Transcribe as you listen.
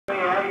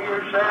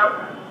yourself,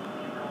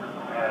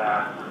 and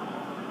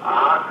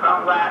I'll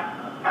come back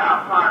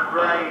out my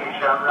grave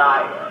some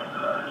night,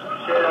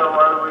 sit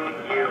over with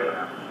you,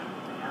 and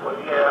we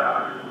get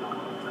a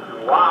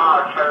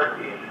wild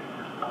turkey,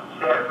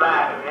 sit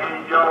back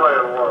and enjoy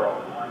the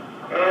world.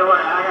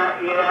 Anyway, I got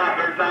to get out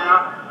here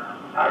now.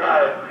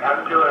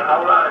 I'm doing a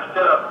whole lot of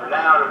stuff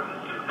now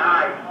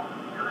tonight.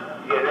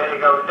 Get ready to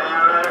go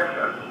down there,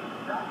 so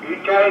you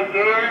take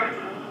care,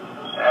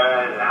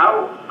 and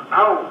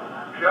hope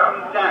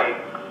someday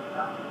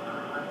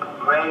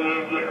when you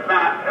get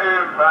back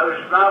there and blow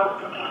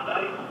smoke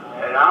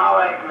and all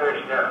that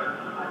good stuff.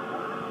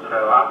 So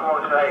I'm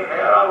going to say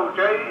hello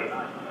to you,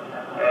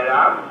 and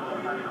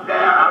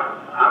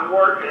I'm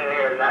working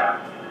here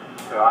now.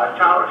 So I'll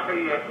talk to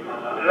you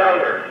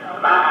later.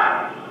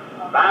 Bye.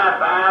 Bye,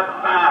 bye,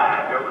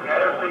 bye. Don't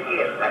never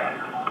forget that.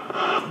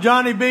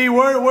 JonnyB,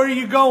 where are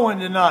you going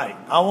tonight?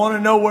 I want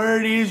to know where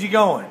it is you're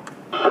going.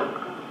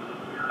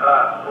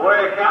 Where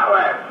it's out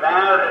at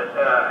down at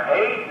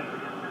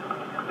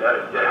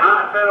the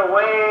hospital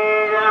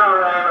way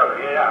down there,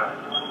 you know.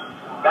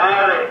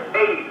 Down at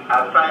 8, I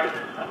think,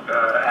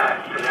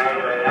 that's the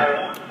name of it.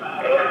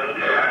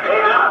 The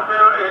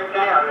hospital is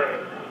down there.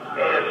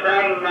 It's the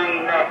same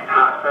name that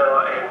hospital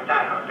is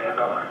down there.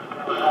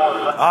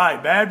 All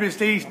right,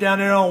 Baptist East down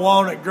there on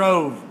Walnut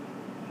Grove.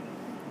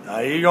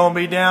 You're going to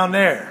be down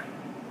there.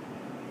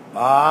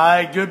 All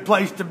right, good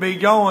place to be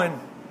going.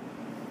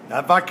 Now,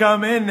 if I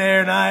come in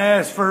there and I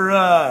ask for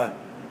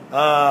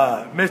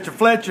Mr.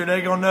 Fletcher,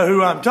 they're going to know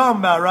who I'm talking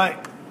about, right?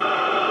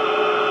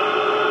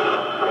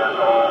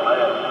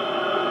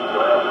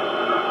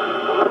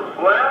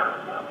 Well,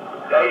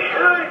 they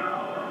should.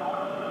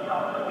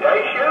 They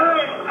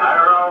should. I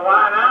don't know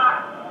why not.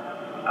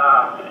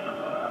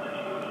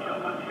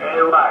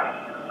 Anyway,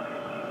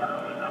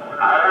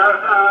 I don't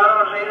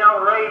see no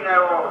reason they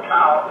won't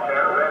talk to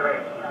really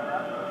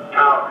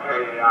talk to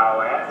you and all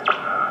that.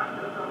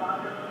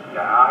 No,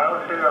 I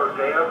don't see no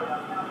deal.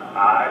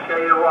 I tell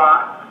you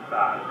what,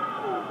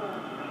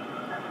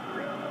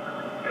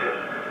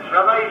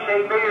 somebody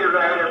see me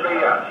there to be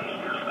up.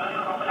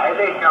 They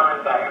be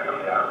coming down, you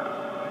know.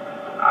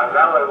 I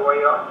know it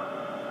will,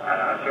 and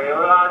I tell you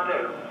what I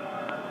do.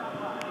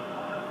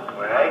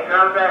 When they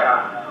come down,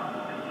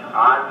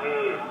 I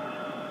need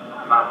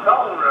my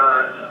phone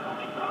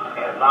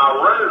in my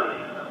room,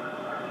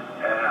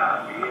 and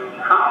you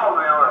can call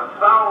me on the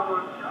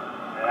phone,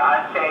 and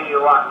I tell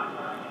you what.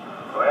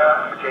 Well,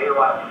 I tell you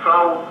what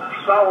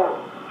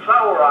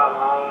floor I'm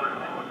on,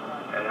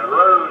 and the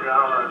road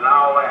on and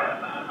all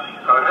that.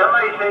 Because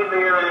somebody see me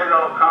here, they're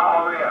going to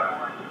call me up,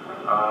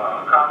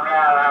 come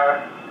down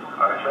there,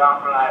 or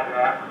something like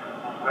that.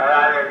 But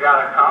I just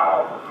got a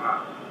call from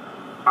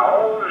my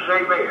old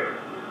CB.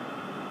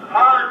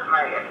 Heart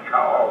man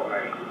called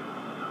me.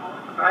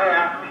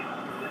 Man,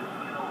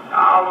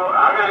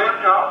 I got him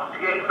talk to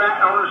get back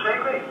on the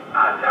CB.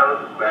 I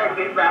tell him, better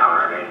get down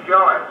there and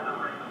enjoy it.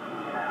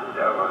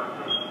 So,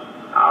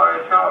 I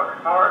always talk to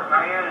Mark,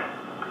 man,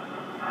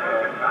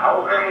 and the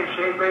whole thing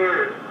CB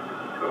is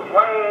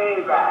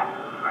way back,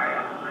 man.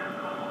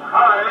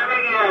 All right, let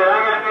me get it. I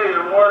got to do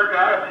some work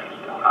out.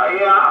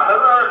 Yeah,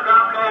 whoever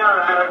come down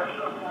there,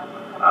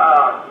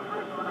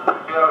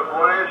 go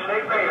in and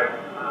CB it.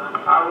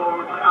 I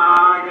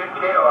can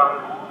tell them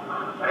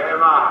in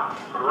my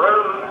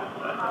room,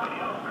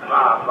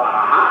 my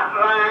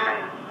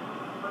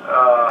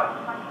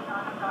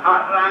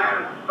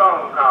hotline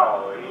phone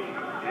call.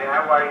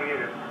 That way you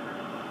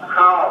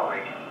call me,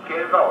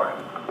 get aboard.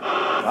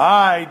 All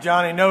right,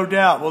 Johnny, no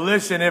doubt. Well,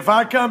 listen, if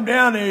I come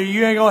down there,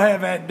 you ain't going to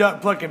have that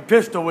duck-plucking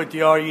pistol with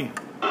you, are you?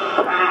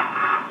 Well,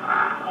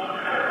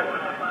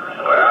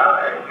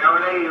 there's no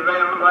need of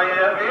them laying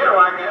up here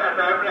like that.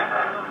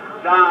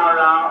 No.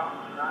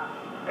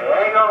 It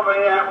ain't going to be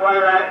that way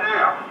right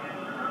now.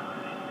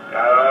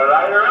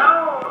 Later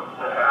on,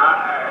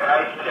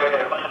 I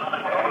said,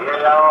 you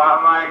know, I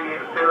might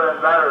get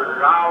feeling better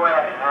and all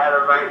that and have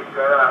a make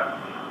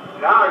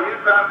no, you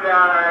come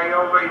down there, ain't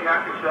gonna be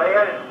nothing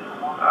saying.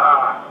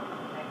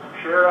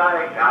 Sure,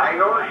 I ain't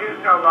gonna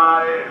shoot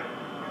nobody.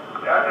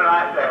 Nothing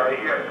like that.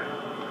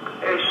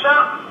 It's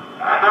something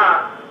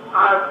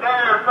I've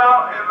never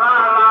thought in my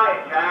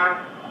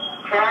lifetime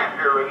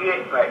cancer would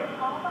get me.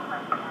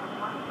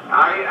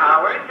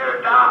 I went to a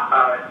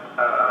doctor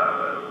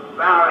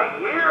about a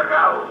year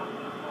ago.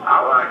 I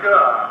went to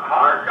a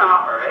heart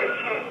doctor. They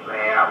checked me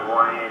out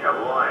one into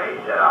one. He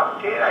said, I'm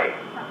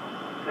 10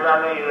 Said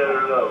I need a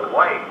little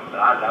weight, but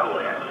I know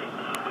that.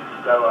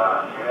 So,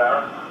 you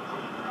know.